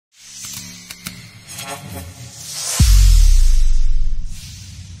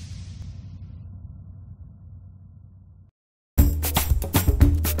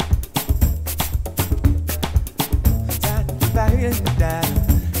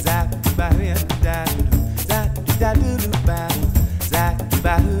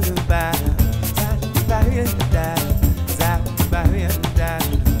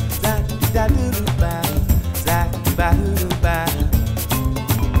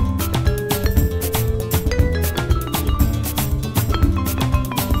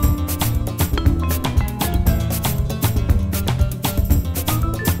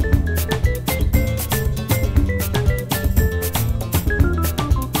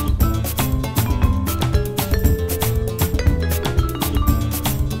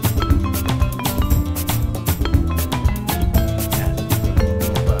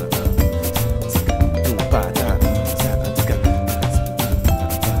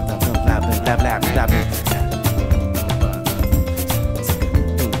So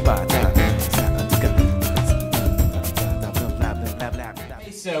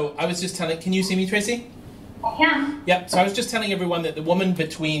I was just telling, can you see me, Tracy? I can. Yep, so I was just telling everyone that the woman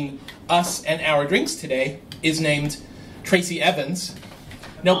between us and our drinks today is named Tracy Evans.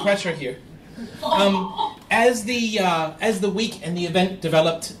 No pressure here. As the week and the event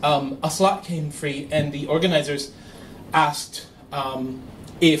developed, a slot came free, and the organizers asked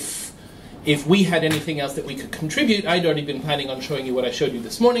if we had anything else that we could contribute. I'd already been planning on showing you what I showed you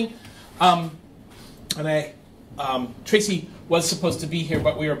this morning, Tracy was supposed to be here,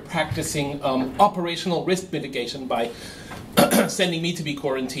 but we were practicing operational risk mitigation by sending me to be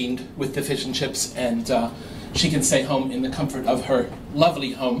quarantined with the fish and chips, and she can stay home in the comfort of her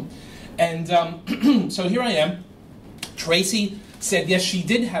lovely home. And so here I am. Tracy said yes, she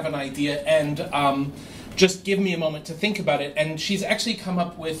did have an idea, and just give me a moment to think about it. And she's actually come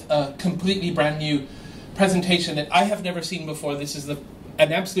up with a completely brand new presentation that I have never seen before. This is an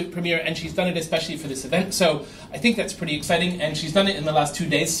absolute premiere, and she's done it especially for this event. So I think that's pretty exciting, and she's done it in the last 2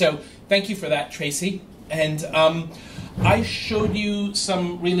 days. So thank you for that, Tracy. And I showed you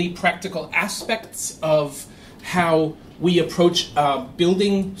some really practical aspects of how we approach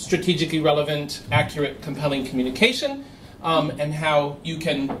building strategically relevant, accurate, compelling communication, and how you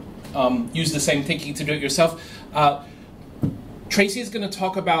can use the same thinking to do it yourself. Tracy is going to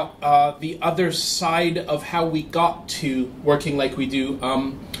talk about the other side of how we got to working like we do,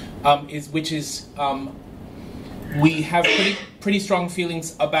 which is we have pretty strong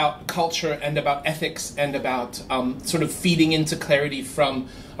feelings about culture and about ethics and about sort of feeding into clarity from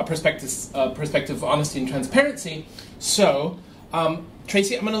a perspective of honesty and transparency. So,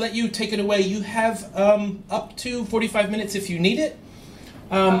 Tracy, I'm going to let you take it away. You have up to 45 minutes if you need it.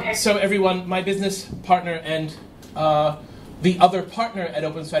 Okay. So everyone, my business partner and the other partner at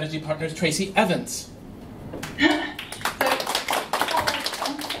Open Strategy Partners, Tracy Evans.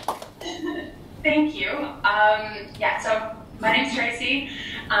 Thank you. Yeah, so my name's Tracy,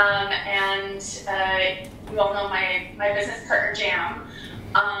 and you all know my business partner, Jam.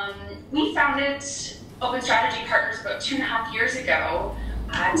 We founded Open Strategy Partners about 2.5 years ago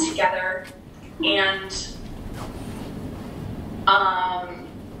together, and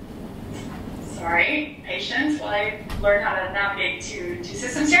sorry, patience while I learn how to navigate two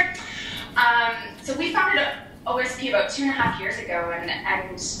systems here. So we founded OSP about 2.5 years ago,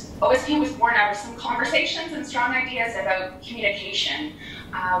 and OSP was born out of some conversations and strong ideas about communication,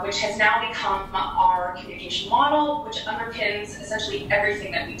 which has now become our communication model, which underpins essentially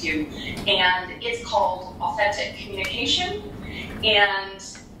everything that we do. And it's called authentic communication, and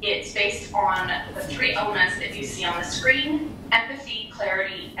it's based on the 3 elements that you see on the screen: empathy,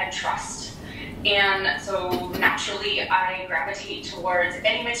 clarity, and trust. And so naturally, I gravitate towards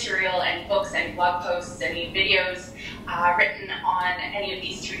any material, any books, any blog posts, any videos written on any of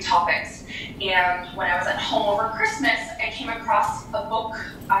these 3 topics. And when I was at home over Christmas, I came across a book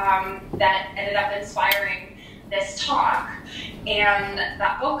that ended up inspiring this talk. And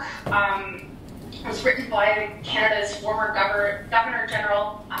that book was written by Canada's former Governor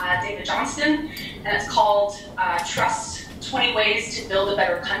General, David Johnston, and it's called Trust, 20 Ways to Build a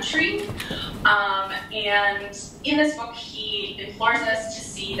Better Country. And in this book, he implores us to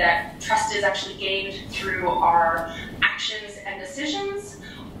see that trust is actually gained through our actions and decisions,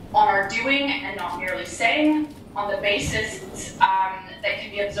 on our doing and not merely saying, on the basis that can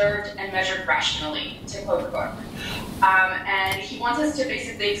be observed and measured rationally, to quote the book. And he wants us to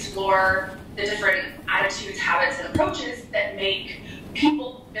basically explore the different attitudes, habits, and approaches that make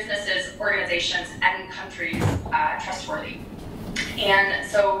people, businesses, organizations, and countries trustworthy. And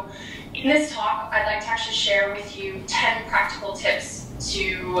so in this talk, I'd like to actually share with you 10 practical tips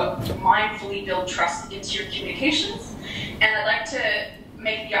to mindfully build trust into your communications. And I'd like to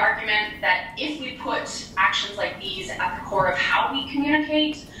make the argument that if we put actions like these at the core of how we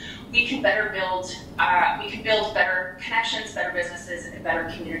communicate, we can better build, better connections, better businesses, and better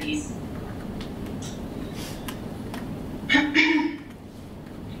communities.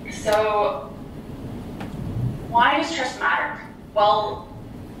 So, why does trust matter? Well,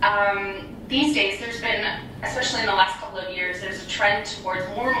 these days there's been, especially in the last couple of years, there's a trend towards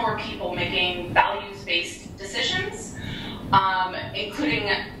more and more people making values-based decisions, including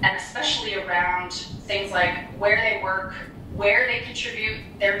and especially around things like where they work, where they contribute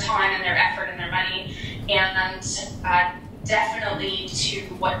their time and their effort and their money, and definitely to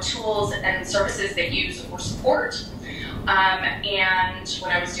what tools and services they use or support. And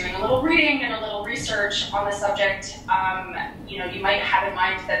when I was doing a little reading and a little research on the subject, you might have in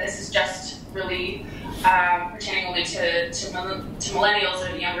mind that this is just really pertaining only to millennials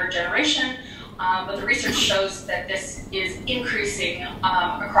or the younger generation, but the research shows that this is increasing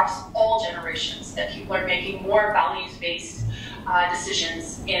across all generations, that people are making more values-based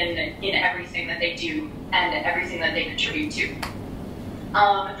decisions in everything that they do and everything that they contribute to.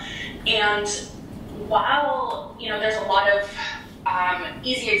 And while there's a lot of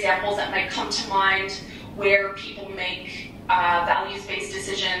easy examples that might come to mind where people make values-based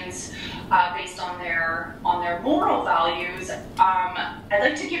decisions based on their moral values, I'd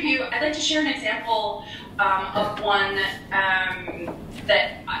like to share an example of one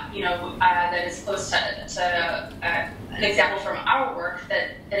that that is close to an example from our work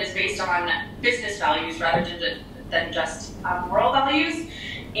that is based on business values rather than just moral values.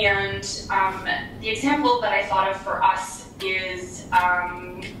 And the example that I thought of for us is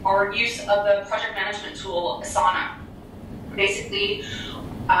our use of the project management tool Asana. Basically,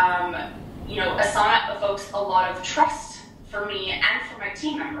 Asana evokes a lot of trust for me and for my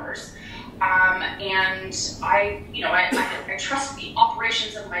team members. And I trust the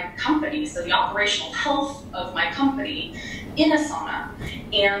operations of my company, so the operational health of my company in Asana.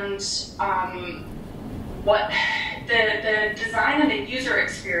 And what the design and the user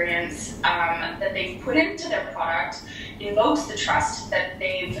experience that they've put into their product invokes the trust that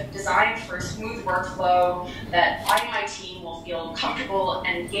they've designed for a smooth workflow, that I and my team will feel comfortable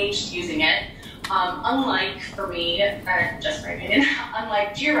and engaged using it. Unlike, for me, just my opinion,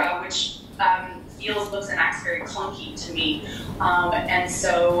 unlike Jira, which feels, looks, and acts very clunky to me. And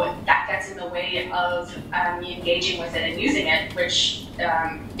so that gets in the way of me engaging with it and using it, which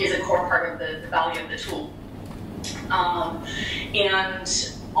is a core part of the value of the tool.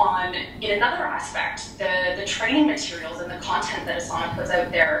 And in another aspect, the training materials and the content that Asana puts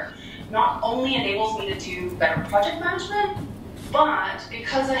out there not only enables me to do better project management, but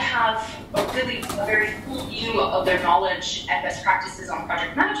because I have a very full view of their knowledge and best practices on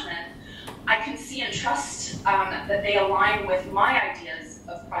project management, I can see and trust that they align with my ideas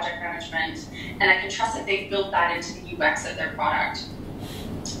of project management, and I can trust that they've built that into the UX of their product.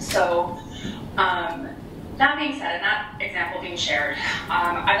 So, that being said, and that example being shared,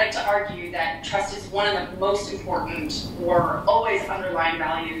 I'd like to argue that trust is one of the most important or always underlying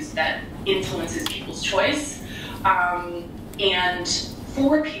values that influences people's choice. And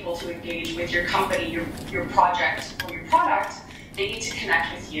for people to engage with your company, your project, or your product, they need to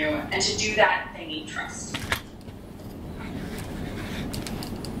connect with you. And to do that, they need trust.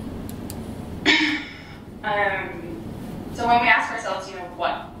 So when we ask ourselves,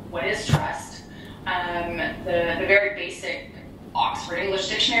 what is trust? The very basic Oxford English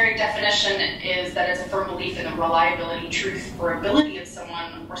Dictionary definition is that it's a firm belief in the reliability, truth, or ability of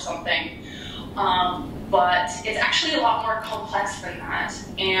someone or something. But it's actually a lot more complex than that.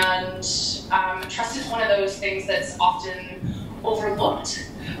 And trust is one of those things that's often overlooked.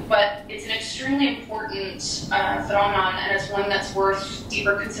 But it's an extremely important phenomenon, and it's one that's worth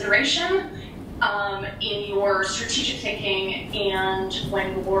deeper consideration in your strategic thinking and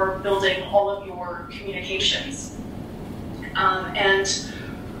when you're building all of your communications. And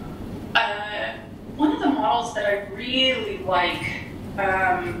one of the models that I really like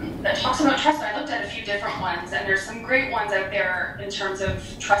that talks about trust, I looked at a few different ones, and there's some great ones out there in terms of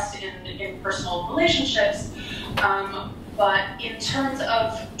trust in personal relationships. But in terms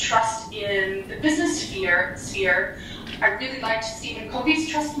of trust in the business sphere, I really liked Stephen Covey's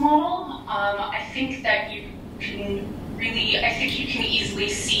trust model. I think that you can easily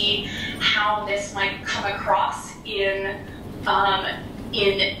see how this might come across in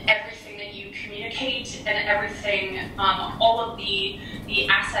everything that you communicate and everything, all of the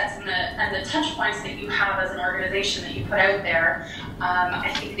assets and the touch points that you have as an organization that you put out there.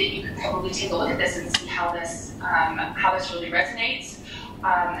 I think that you could probably take a look at this and see how this really resonates.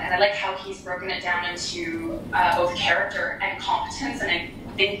 And I like how he's broken it down into both character and competence, and I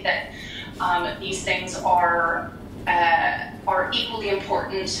think that these things are equally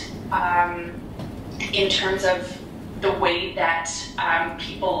important in terms of the way that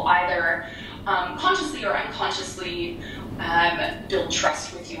people either consciously or unconsciously build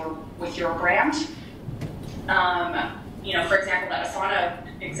trust with your brand. For example, that Asana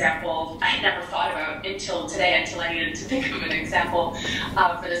example I had never thought about until today, until I needed to think of an example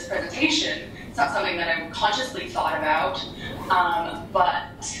for this presentation. It's not something that I consciously thought about,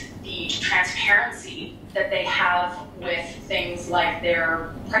 but the transparency that they have with things like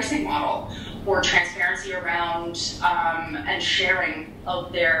their pricing model, or transparency around and sharing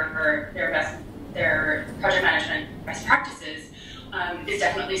of their project management best practices is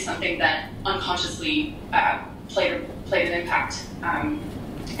definitely something that unconsciously played an impact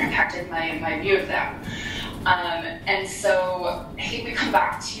impacted my view of them. And so I think we come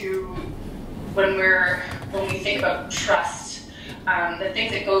back to when we think about trust, the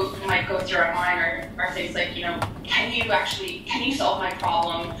things that might go through our mind are things like, can you solve my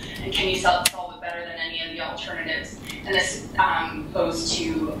problem, and can you solve it better than any of the alternatives? And this goes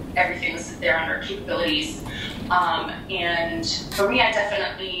to everything that's there under capabilities. And for me, I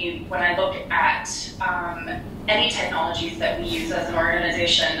definitely, when I look at any technologies that we use as an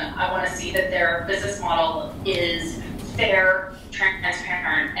organization, I want to see that their business model is fair,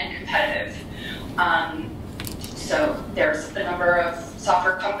 transparent, and competitive. So there's a number of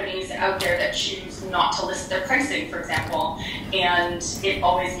software companies out there that choose not to list their pricing, for example, and it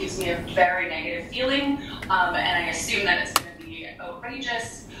always gives me a very negative feeling, and I assume that it's going to be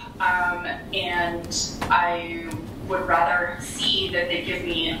outrageous, and I would rather see that they give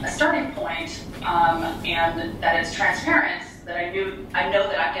me a starting point, and that it's transparent, that I know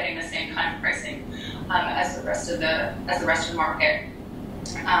that I'm getting the same kind of pricing as the rest of the market.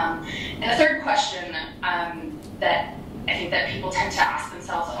 And the third question that I think that people tend to ask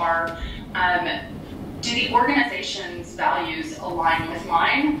themselves are, do the organization's values align with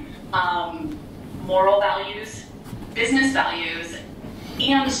mine? Moral values, business values,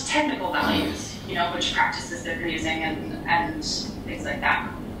 and technical values, which practices they're using and things like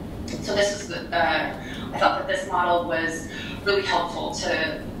that. So this is, I thought that this model was really helpful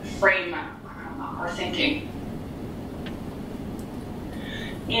to frame our thinking.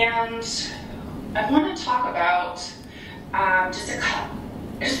 And I want to talk about I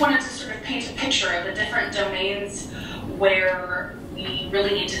just wanted to sort of paint a picture of the different domains where we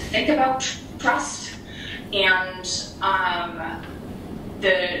really need to think about trust. And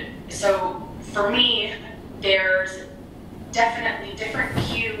so for me, there's definitely different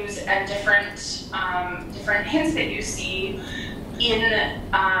cues and different hints that you see in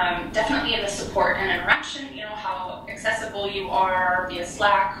definitely in the support and interaction. How accessible you are via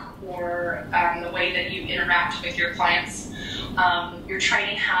Slack, or the way that you interact with your clients. Your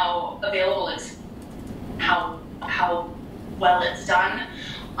training, how available it's, how well it's done,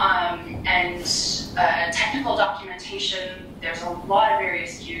 and technical documentation. There's a lot of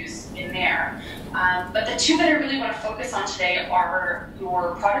various cues in there. But the two that I really want to focus on today are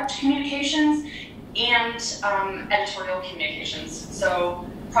your product communications and editorial communications. So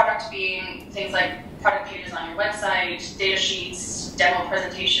product being things like product pages on your website, data sheets, demo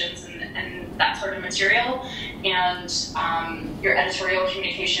presentations, and that sort of material. And your editorial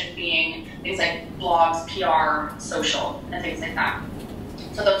communication being things like blogs, PR, social, and things like that.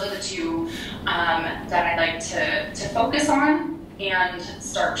 So those are the two that I'd like to focus on and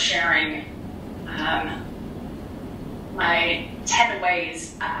start sharing my 10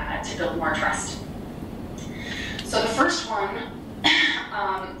 ways to build more trust. So the first one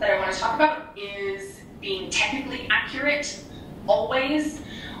that I want to talk about is being technically accurate, always.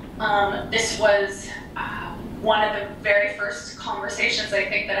 This was one of the very first conversations I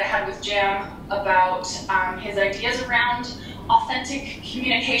think that I had with Jam about his ideas around authentic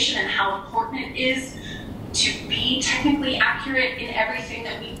communication and how important it is to be technically accurate in everything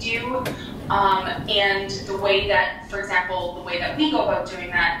that we do. And the way that, for example, the way that we go about doing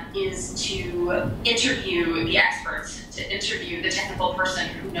that is to interview the experts, to interview the technical person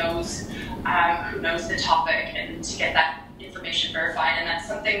who knows the topic, and to get that information verified. And that's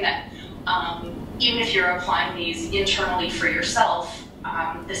something that, even if you're applying these internally for yourself,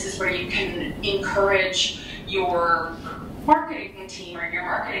 this is where you can encourage your marketing team or your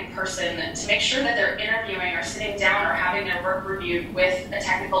marketing person to make sure that they're interviewing or sitting down or having their work reviewed with a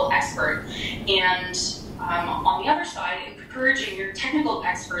technical expert. And on the other side, encouraging your technical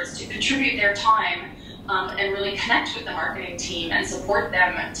experts to contribute their time and really connect with the marketing team and support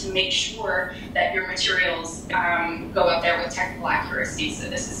them to make sure that your materials go out there with technical accuracy. So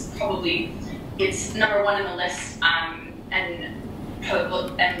this is probably, it's number one in the list, and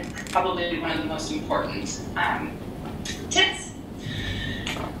probably one of the most important tips.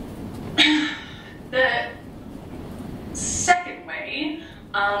 The second way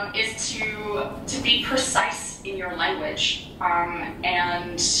is to be precise in your language,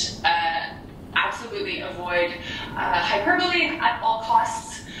 and absolutely avoid hyperbole at all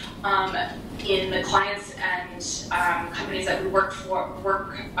costs. In the clients and companies that we work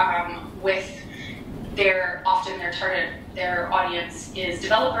with, their audience is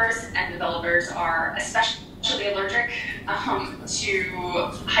developers, and developers are especially allergic to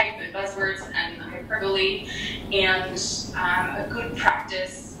hype and buzzwords and hyperbole. And a good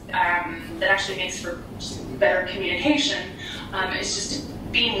practice that actually makes for better communication is just to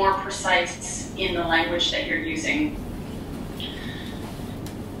be more precise in the language that you're using.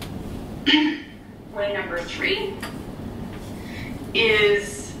 Way number 3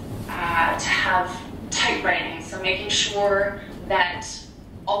 is to have tight writing. So making sure that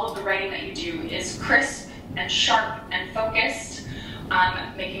all of the writing that you do is crisp and sharp and focused,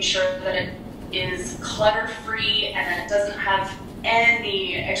 making sure that it is clutter-free and that it doesn't have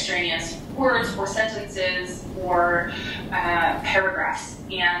any extraneous words or sentences or paragraphs.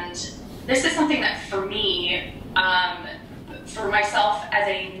 And this is something that for me, for myself as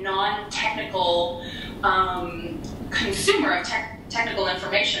a non-technical consumer of technical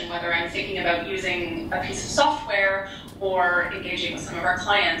information, whether I'm thinking about using a piece of software or engaging with some of our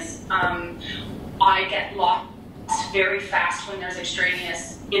clients, I get lost very fast when there's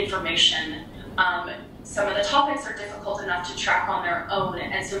extraneous information. Some of the topics are difficult enough to track on their own,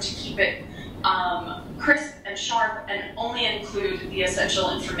 and so to keep it crisp and sharp and only include the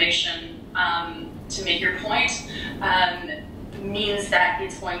essential information to make your point means that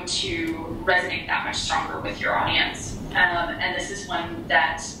it's going to resonate that much stronger with your audience. And this is one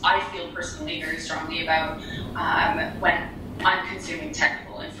that I feel personally very strongly about when I'm consuming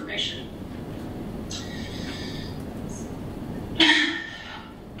technical information.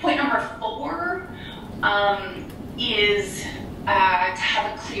 Point number 4 is to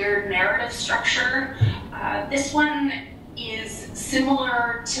have a clear narrative structure. This one is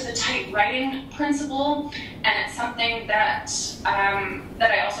similar to the tight writing principle, and it's something that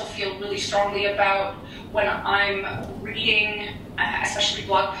that I also feel really strongly about when I'm reading, especially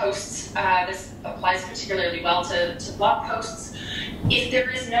blog posts. This applies particularly well to blog posts. If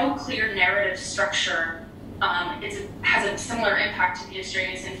there is no clear narrative structure, it has a similar impact to the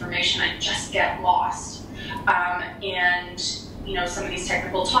extraneous information. I just get lost, and you know, some of these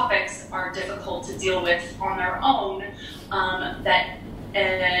technical topics are difficult to deal with on their own. That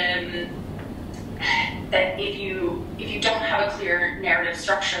if you don't have a clear narrative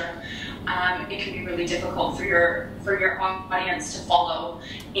structure, it can be really difficult for your audience to follow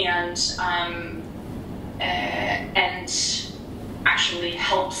and actually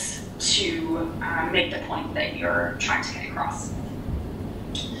helps to make the point that you're trying to get across.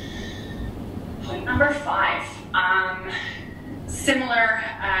 Point number 5. Similar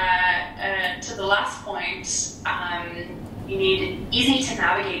to the last point, you need easy to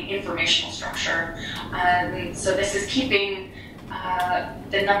navigate informational structure. So this is keeping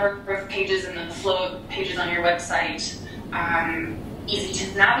the number of pages and the flow of pages on your website easy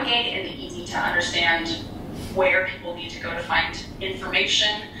to navigate and easy to understand where people need to go to find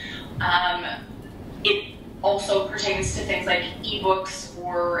information. It also pertains to things like ebooks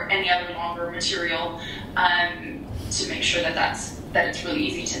or any other longer material, to make sure that it's really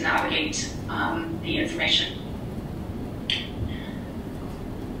easy to navigate the information.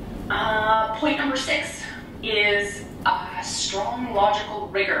 Point number 6 is strong logical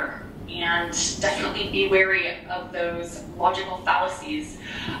rigor, and definitely be wary of those logical fallacies.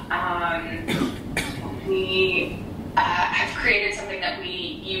 We have created something that we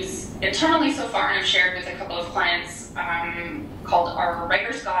use internally so far, and I've shared with a couple of clients, called our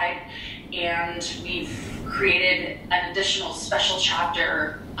Writer's Guide, and we've created an additional special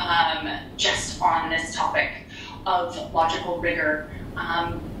chapter just on this topic of logical rigor,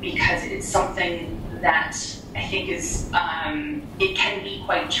 because it's something that I think is, it can be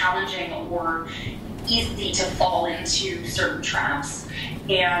quite challenging or easy to fall into certain traps,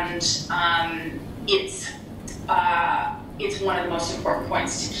 and it's one of the most important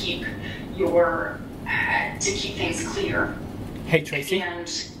points to keep things clear. Hey Tracy.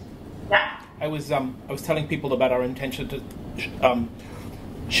 And yeah. I was telling people about our intention to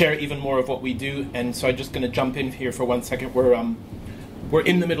share even more of what we do, and so I'm just going to jump in here for 1 second. We're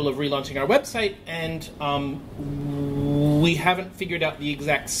in the middle of relaunching our website, and we haven't figured out the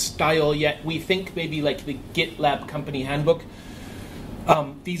exact style yet. We think maybe like the GitLab company handbook.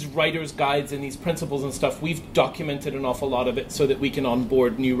 These writers' guides and these principles and stuff, we've documented an awful lot of it so that we can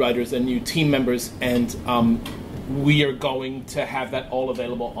onboard new writers and new team members, and we are going to have that all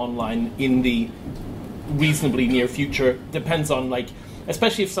available online in the reasonably near future. Depends on, like,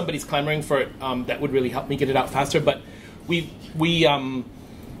 especially if somebody's clamoring for it, that would really help me get it out faster. But we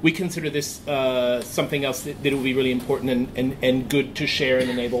consider this something else that will be really important and good to share and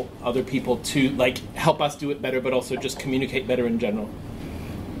enable other people to, like, help us do it better, but also just communicate better in general.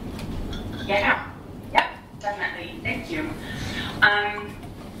 Yeah, definitely. Thank you.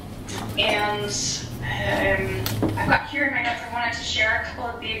 I've got here in my notes, I wanted to share a couple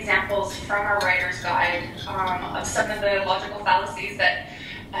of the examples from our Writer's Guide of some of the logical fallacies that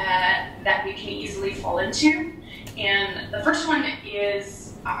we can easily fall into. And the first one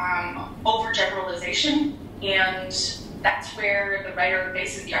is overgeneralization. And that's where the writer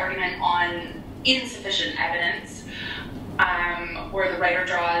bases the argument on insufficient evidence, where the writer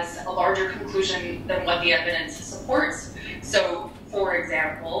draws a larger conclusion than what the evidence supports. So, for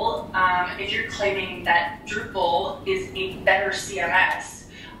example, if you're claiming that Drupal is a better CMS,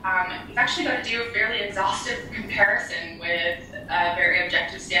 you've actually got to do a fairly exhaustive comparison with very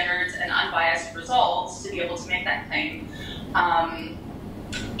objective standards and unbiased results to be able to make that claim.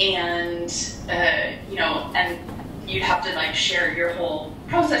 And you'd have to like share your whole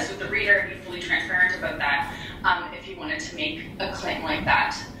process with the reader and be fully transparent about that if you wanted to make a claim like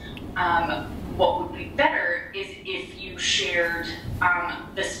that. What would be better is if you shared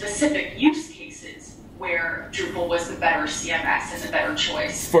the specific use cases where Drupal was the better CMS and the better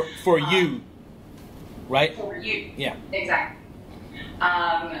choice. For you, right? For you. Yeah. Exactly.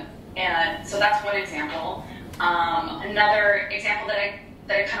 And so that's one example. Another example that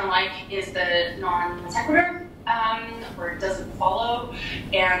I kind of like is the non sequitur, where it doesn't follow,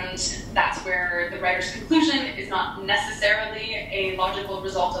 and that's where the writer's conclusion is not necessarily a logical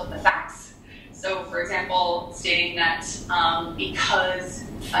result of the facts. So, for example, stating that because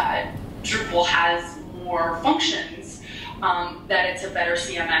Drupal has more functions, that it's a better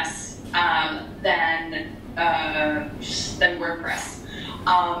CMS than WordPress.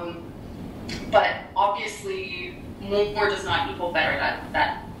 But obviously, more does not equal better.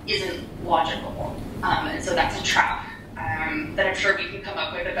 That isn't logical, and so that's a trap that I'm sure we can come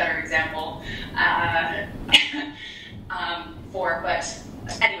up with a better example for. But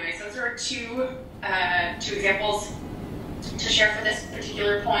anyways, those are two examples to share for this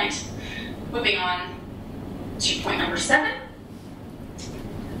particular point. Moving on to point number 7.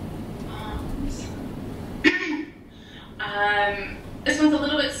 This one's a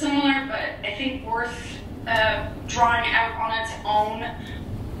little bit similar, but I think worth drawing out on its own.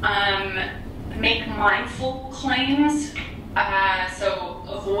 Make mindful claims, so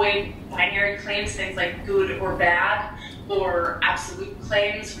avoid binary claims, things like good or bad, or absolute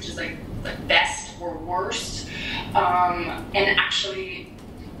claims, which is like best or worst, and actually,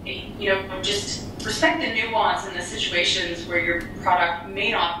 just respect the nuance in the situations where your product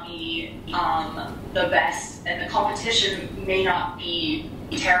may not be the best and the competition may not be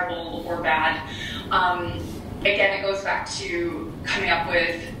terrible or bad. Again, it goes back to coming up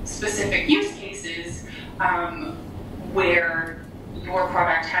with specific use cases where your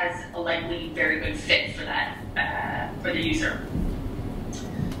product has a likely very good fit for that, for the user.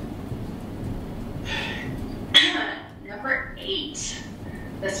 Number 8,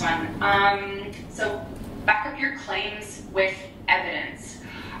 this one. So back up your claims with evidence.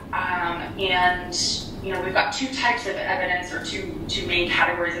 And we've got 2 types of evidence, or two main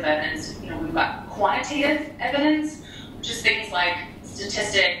categories of evidence. We've got quantitative evidence, which is things like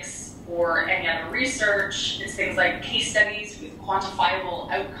statistics or any other research. It's things like case studies with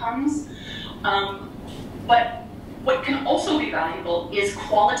quantifiable outcomes. But what can also be valuable is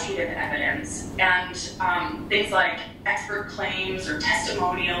qualitative evidence, and things like expert claims or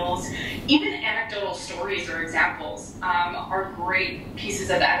testimonials, even anecdotal stories or examples are great pieces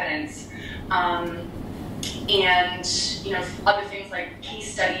of evidence. And other things like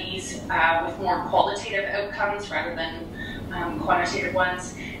case studies with more qualitative outcomes rather than quantitative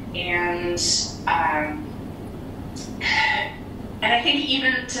ones, and I think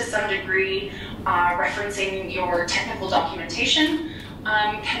even to some degree, referencing your technical documentation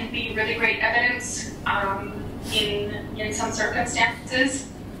can be really great evidence in some circumstances.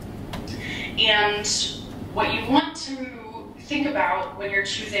 And what you want to think about when you're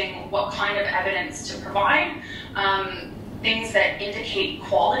choosing what kind of evidence to provide, things that indicate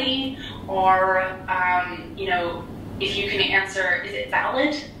quality, or if you can answer, is it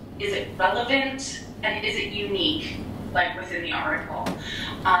valid, is it relevant, and is it unique, like within the article.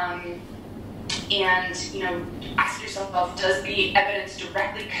 And ask yourself, does the evidence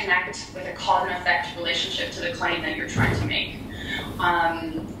directly connect with a cause and effect relationship to the claim that you're trying to make?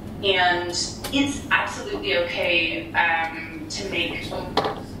 And it's absolutely okay to make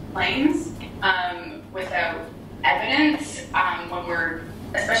claims without evidence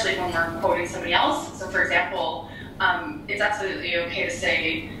especially when we're quoting somebody else. So for example, it's absolutely okay to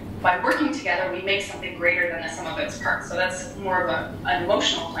say, by working together, we make something greater than the sum of its parts. So that's more of an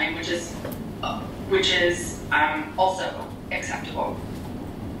emotional claim, which is also acceptable.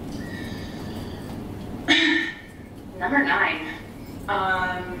 Number 9,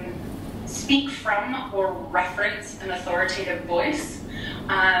 speak from or reference an authoritative voice.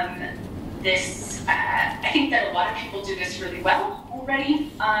 I think that a lot of people do this really well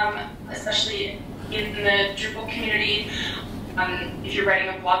already, especially in the Drupal community. If you're writing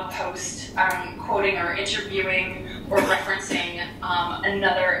a blog post, quoting or interviewing or referencing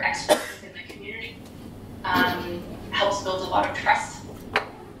another expert within the community helps build a lot of trust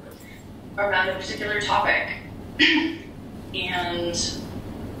around a particular topic. And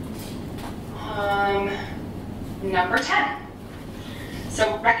number 10.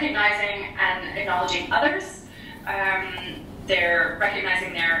 So recognizing and acknowledging others. They're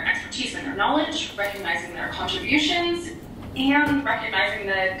recognizing their expertise and their knowledge, recognizing their contributions, and recognizing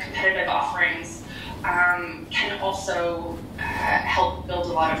the competitive offerings can also help build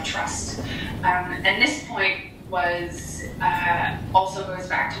a lot of trust. And this point was also goes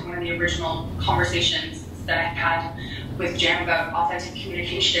back to one of the original conversations that I had with Jan about authentic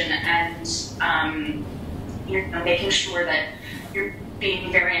communication and making sure that you're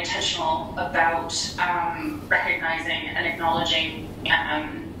being very intentional about recognizing and acknowledging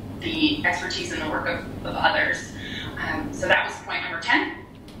the expertise and the work of others. So that was point number 10.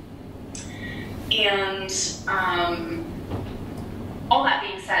 And all that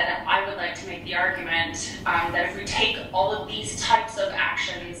being said, I would like to make the argument that if we take all of these types of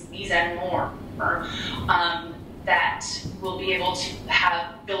actions, these and more, that we'll be able to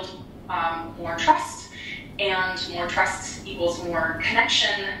have build more trust, and more trust equals more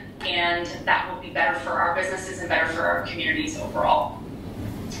connection, and that will be better for our businesses and better for our communities overall.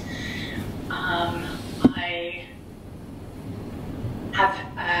 I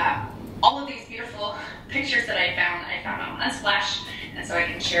have all of these beautiful pictures that I found on Unsplash, and so I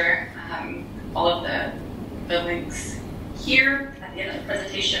can share all of the links here at the end of the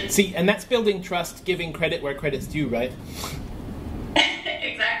presentation. See, and that's building trust, giving credit where credit's due, right?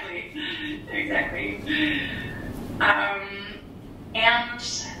 Exactly. And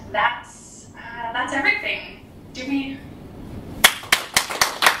that's everything. Do we?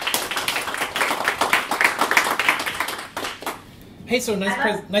 Hey, so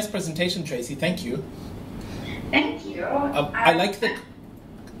nice presentation, Tracy. Thank you. Thank you. I like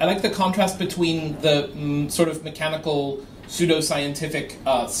the contrast between the sort of mechanical,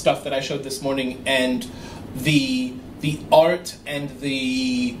 pseudoscientific stuff that I showed this morning and the art and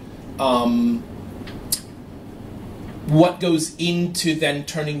the what goes into then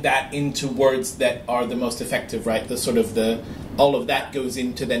turning that into words that are the most effective, right? All of that goes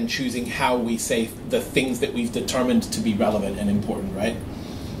into then choosing how we say the things that we've determined to be relevant and important, right?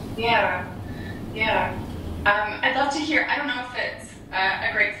 Yeah. I'd love to hear, I don't know if it's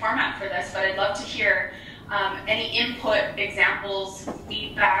a great format for this, but I'd love to hear any input, examples,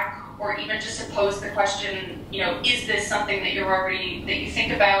 feedback, or even just to pose the question, is this something that you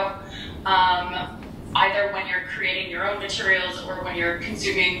think about, either when you're creating your own materials or when you're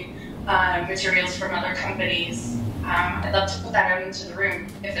consuming materials from other companies. I'd love to put that out into the room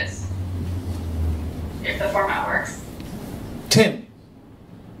if the format works. Tim,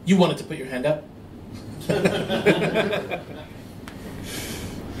 you wanted to put your hand up?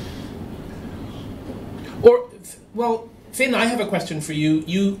 Well, Finn, I have a question for you.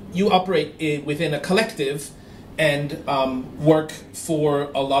 You operate within a collective and work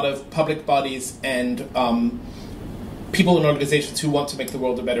for a lot of public bodies and people and organizations who want to make the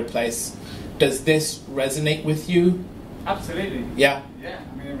world a better place. Does this resonate with you? Absolutely. Yeah? Yeah,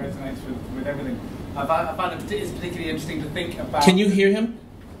 I mean, it resonates with everything. I find it's particularly interesting to think about... Can you hear him?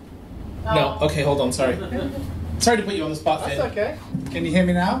 No? Okay, hold on, sorry. Sorry to put you on the spot, Finn. That's okay. Can you hear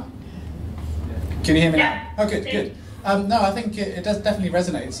me now? Can you hear me now? Oh, good. No, I think it does definitely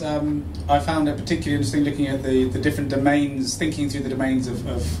resonates. I found it particularly interesting looking at the different domains, thinking through the domains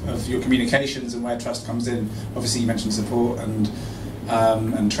of your communications and where trust comes in. Obviously, you mentioned support and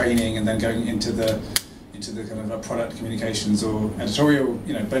training, and then going into the kind of product communications or editorial.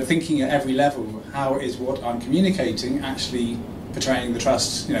 But thinking at every level, how is what I'm communicating actually portraying the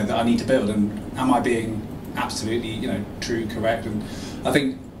trust that I need to build, and am I being absolutely true, correct? And I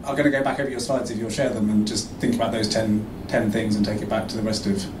think I'm going to go back over your slides if you'll share them and just think about those 10 things and take it back to the rest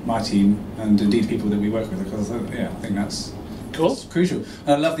of my team and indeed people that we work with, because I think that's cool. That's crucial.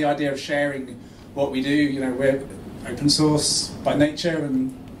 And I love the idea of sharing what we do. We're open source by nature,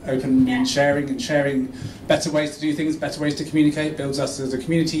 and open sharing better ways to do things, better ways to communicate, builds us as a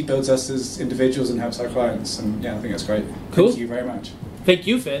community, builds us as individuals, and helps our clients. And I think that's great. Cool. Thank you very much. Thank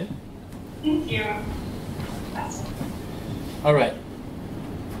you, Finn. Thank you. All right.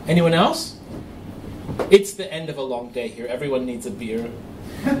 Anyone else? It's the end of a long day here. Everyone needs a beer.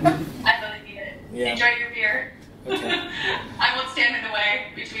 I really need it. Yeah. Enjoy your beer. Okay. I won't stand in the way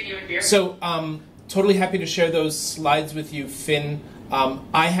between you and beer. So, totally happy to share those slides with you, Finn.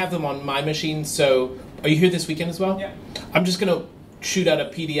 I have them on my machine, so are you here this weekend as well? Yeah. I'm just going to shoot out a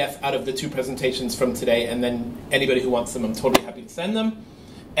PDF out of the 2 presentations from today, and then anybody who wants them, I'm totally happy to send them.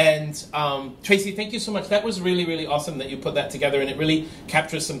 And Tracy, thank you so much. That was really, really awesome that you put that together, and it really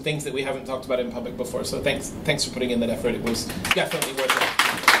captures some things that we haven't talked about in public before. So thanks for putting in that effort. It was definitely worth it.